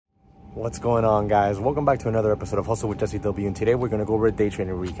What's going on, guys? Welcome back to another episode of Hustle with JesseW, and today we're going to go over a day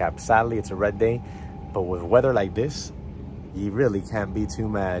trading recap. Sadly, it's a red day, but with weather like this, you really can't be too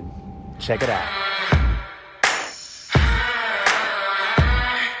mad. Check it out.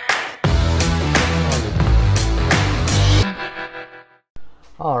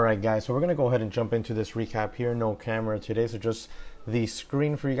 Alright guys, so we're going to go ahead and jump into this recap here. No camera today, so just the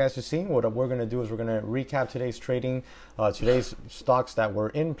screen for you guys to see. What we're going to do is we're going to recap today's trading, today's stocks that were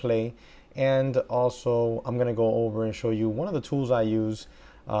in play, and also I'm going to go over and show you one of the tools I use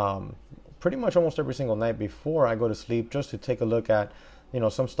pretty much almost every single night before I go to sleep, just to take a look at,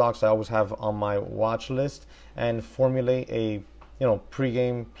 some stocks I always have on my watch list and formulate a,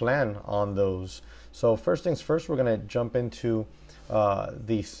 pre-game plan on those. So first things first, we're going to jump into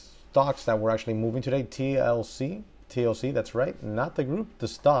the stocks that were actually moving today. TLC, that's right, not the group. The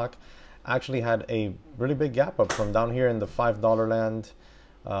stock actually had a really big gap up from down here in the $5 land.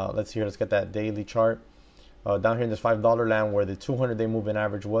 Let's get that daily chart. Down here in this $5 land where the 200-day moving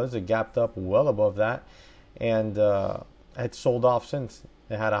average was, it gapped up well above that, and it sold off since.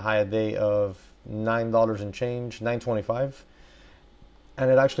 It had a high day of $9 and change, $9.25, and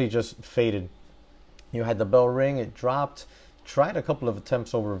it actually just faded. You had the bell ring, it dropped. Tried a couple of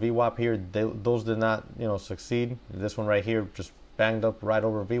attempts over VWAP here. Those did not, succeed. This one right here just banged up right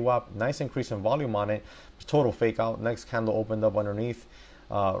over VWAP. Nice increase in volume on it. Total fake out. Next candle opened up underneath.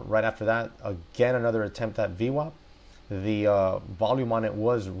 Right after that, again, another attempt at VWAP. The volume on it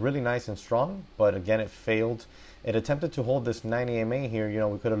was really nice and strong, but again, it failed. It attempted to hold this 90 EMA here.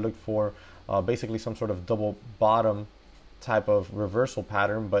 We could have looked for basically some sort of double bottom type of reversal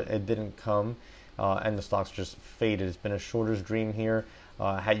pattern, but it didn't come. And the stocks just faded. It's been a shorter's dream here.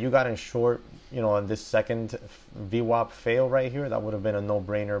 Had you gotten short, on this second VWAP fail right here, that would have been a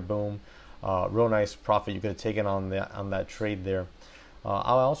no-brainer. Boom, real nice profit you could have taken on that trade there. I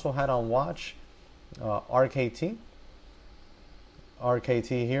also had on watch RKT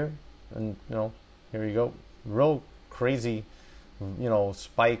here, and here you go, real crazy,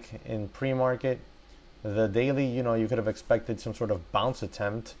 spike in pre-market. The daily, you could have expected some sort of bounce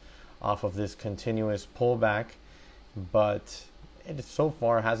attempt off of this continuous pullback, but it so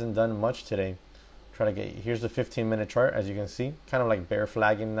far hasn't done much today. Here's the 15-minute chart. As you can see, kind of like bear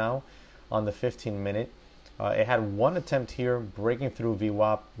flagging now on the 15-minute. It had one attempt here breaking through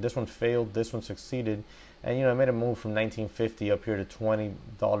VWAP. This one failed, this one succeeded, and it made a move from $19.50 up here to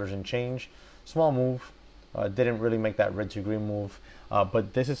 $20 and change. Small move, didn't really make that red to green move,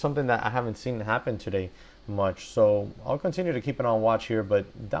 but this is something that I haven't seen happen today much, so I'll continue to keep it on watch here,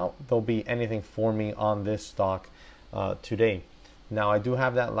 but doubt there'll be anything for me on this stock today. Now, I do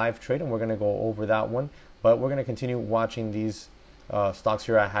have that live trade, and we're going to go over that one, but we're going to continue watching these stocks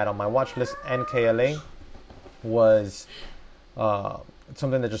here I had on my watch list. NKLA was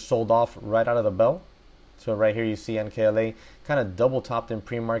something that just sold off right out of the bell. So right here you see NKLA kind of double topped in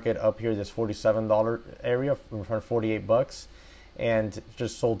pre-market up here, this $47 area in front of $48, and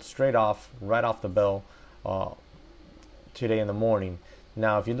just sold straight off right off the bell today in the morning.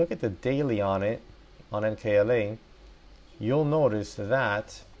 Now, if you look at the daily on it, on NKLA, you'll notice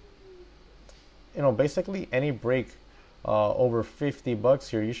that basically any break over $50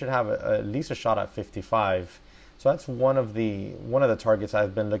 here, you should have at least a shot at 55. So that's one of the targets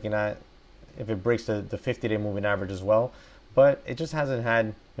I've been looking at, if it breaks the 50-day moving average as well. But it just hasn't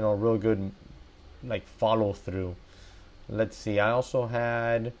had real good follow through. Let's see, I also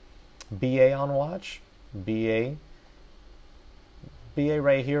had BA on watch. BA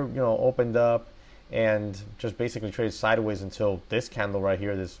right here, opened up and just basically traded sideways until this candle right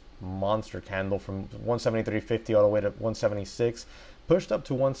here, this monster candle from 173.50 all the way to 176, pushed up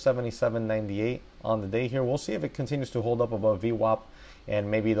to 177.98 on the day here. We'll see if it continues to hold up above VWAP, and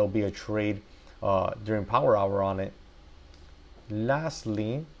maybe there'll be a trade during power hour on it.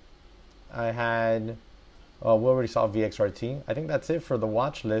 Lastly, I had we already saw VXRT. I think that's it for the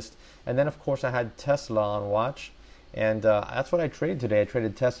watch list. And then, of course, I had Tesla on watch. And that's what I traded today. I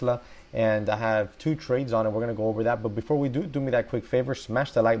traded Tesla, and I have 2 trades on it. We're going to go over that. But before we do me that quick favor.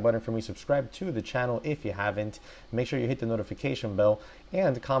 Smash the like button for me. Subscribe to the channel if you haven't. Make sure you hit the notification bell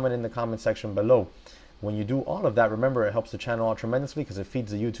and comment in the comment section below. When you do all of that, remember, it helps the channel out tremendously because it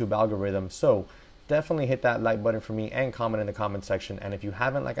feeds the YouTube algorithm. So definitely hit that like button for me and comment in the comment section. And if you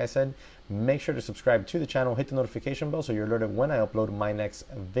haven't, like I said, make sure to subscribe to the channel, hit the notification bell so you're alerted when I upload my next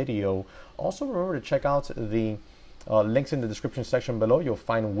video. Also, remember to check out the links in the description section below. You'll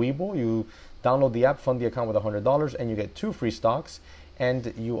find Webull. You download the app, fund the account with $100, and you get 2 free stocks.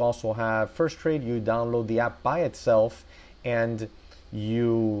 And you also have First Trade. You download the app by itself, and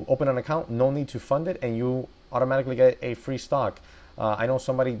you open an account, no need to fund it, and you automatically get a free stock. I know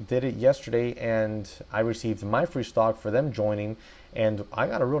somebody did it yesterday, and I received my free stock for them joining, and I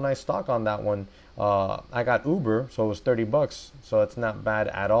got a real nice stock on that one. I got Uber, so it was 30 bucks, so it's not bad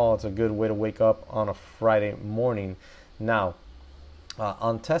at all. It's a good way to wake up on a Friday morning. Now,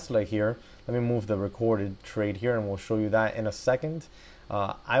 on Tesla here, let me move the recorded trade here, and we'll show you that in a second.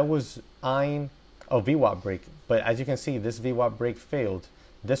 I was eyeing a VWAP break, but as you can see, this VWAP break failed.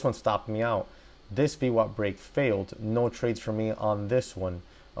 This one stopped me out. This VWAP break failed. No trades for me on this one.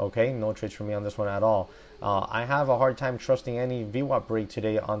 Okay, no trades for me on this one at all. I have a hard time trusting any VWAP break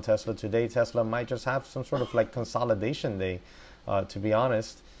today on Tesla. Today, Tesla might just have some sort of like consolidation day, to be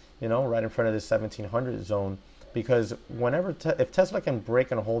honest, you know, right in front of this 1700 zone. Because whenever, if Tesla can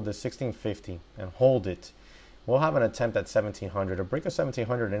break and hold the 1650 and hold it, we'll have an attempt at 1700. A break of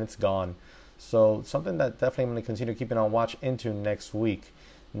 1700 and it's gone. So something that definitely I'm going to continue keeping on watch into next week.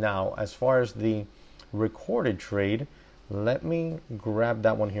 Now, as far as the recorded trade, let me grab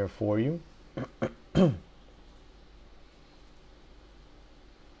that one here for you.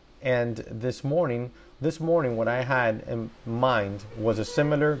 And this morning, what I had in mind was a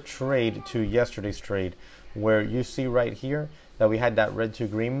similar trade to yesterday's trade, where you see right here that we had that red to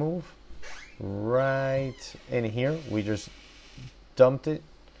green move right in here. We just dumped it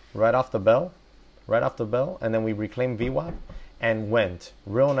right off the bell, and then we reclaimed VWAP and went.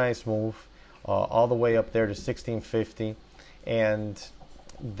 Real nice move, all the way up there to 1650, and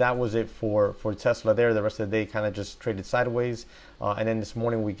that was it for Tesla there. The rest of the day kind of just traded sideways, and then this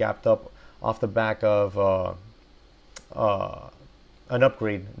morning we gapped up off the back of an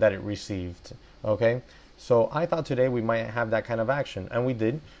upgrade that it received. Okay, so I thought today we might have that kind of action, and we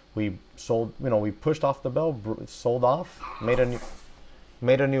did. We sold, you know, we pushed off the bell, sold off, made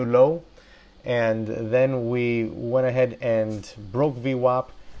a new low, and then we went ahead and broke VWAP,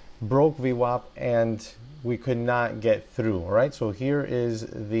 and we could not get through. All right, so here is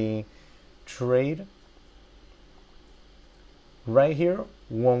the trade right here.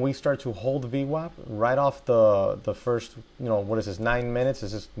 When we start to hold VWAP right off the first, you know, what is this, 9 minutes?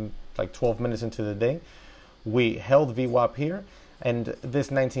 This is like 12 minutes into the day. We held VWAP here, and this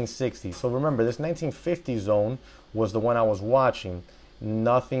 1960. So remember, this 1950 zone was the one I was watching.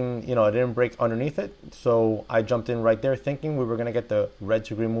 Nothing, you know, it didn't break underneath it, so I jumped in right there thinking we were going to get the red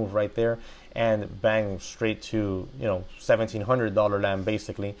to green move right there and bang straight to, you know, $1,700 land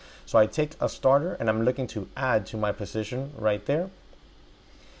basically. So I take a starter and I'm looking to add to my position right there,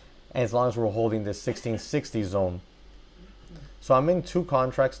 as long as we're holding this 1660 zone. So I'm in 2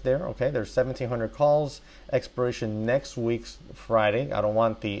 contracts there. Okay, there's 1,700 calls, expiration next week's Friday. I don't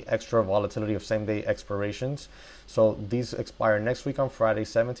want the extra volatility of same day expirations. So these expire next week on Friday,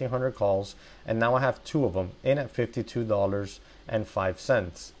 1,700 calls. And now I have 2 of them in at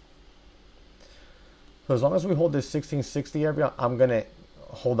 $52.05. So as long as we hold this 1660 area, I'm going to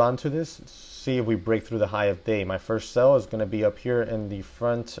hold on to this, see if we break through the high of day. My first sell is going to be up here in the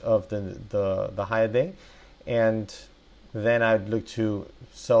front of the high of day. And then I'd look to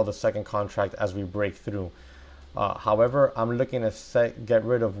sell the second contract as we break through. However, I'm looking to get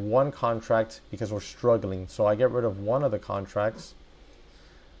rid of one contract because we're struggling. So I get rid of one of the contracts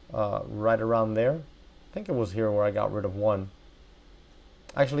right around there. I think it was here where I got rid of one.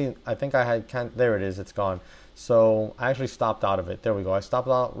 Actually, I think I had, there it is, it's gone. So I actually stopped out of it. There we go. I stopped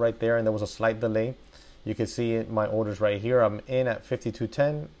out right there, and there was a slight delay. You can see my orders right here. I'm in at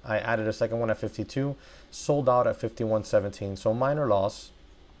 52.10. I added a second one at 52. Sold out at 51.17. So minor loss.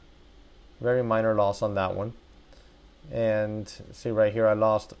 Very minor loss on that one. And see right here, I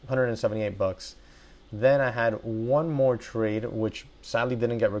lost 178 bucks. Then I had one more trade, which sadly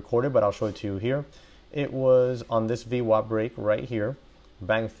didn't get recorded, but I'll show it to you here. It was on this VWAP break right here.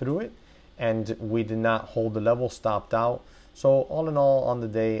 Banged through it, and we did not hold the level, stopped out. So all in all, on the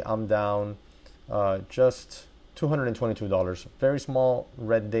day, I'm down just $222. Very small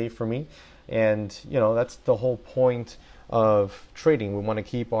red day for me, and you know, that's the whole point of trading. We want to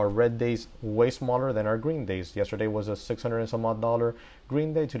keep our red days way smaller than our green days. Yesterday was a $600 and some odd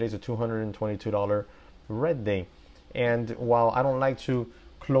green day. Today's a $222 red day. And while I don't like to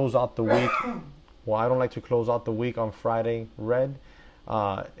close out the week, on Friday red,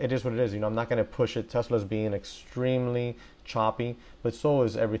 it is what it is. You know, I'm not going to push it. Tesla's being extremely choppy, but so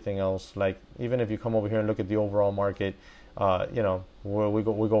is everything else. Like, even if you come over here and look at the overall market, you know, where we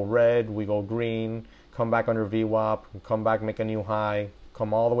go red, we go green, come back under VWAP, come back, make a new high,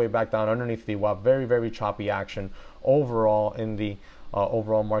 come all the way back down underneath VWAP. Very, very choppy action overall in the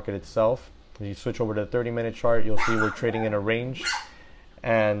overall market itself. If you switch over to the 30-minute chart, you'll see we're trading in a range,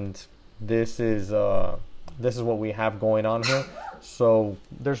 and this is what we have going on here. So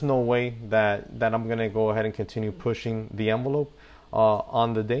there's no way that I'm gonna go ahead and continue pushing the envelope.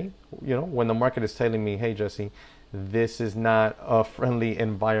 on the day, you know, when the market is telling me, hey, Jesse, this is not a friendly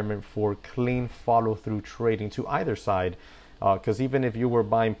environment for clean follow through trading to either side. Because even if you were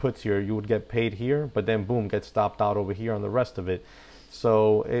buying puts here, you would get paid here, but then boom, get stopped out over here on the rest of it.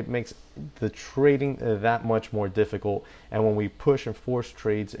 So it makes the trading that much more difficult. And when we push and force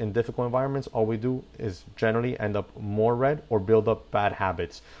trades in difficult environments, all we do is generally end up more red or build up bad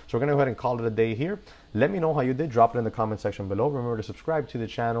habits. So we're going to go ahead and call it a day here. Let me know how you did. Drop it in the comment section below. Remember to subscribe to the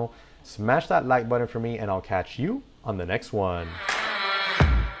channel. Smash that like button for me, and I'll catch you on the next one.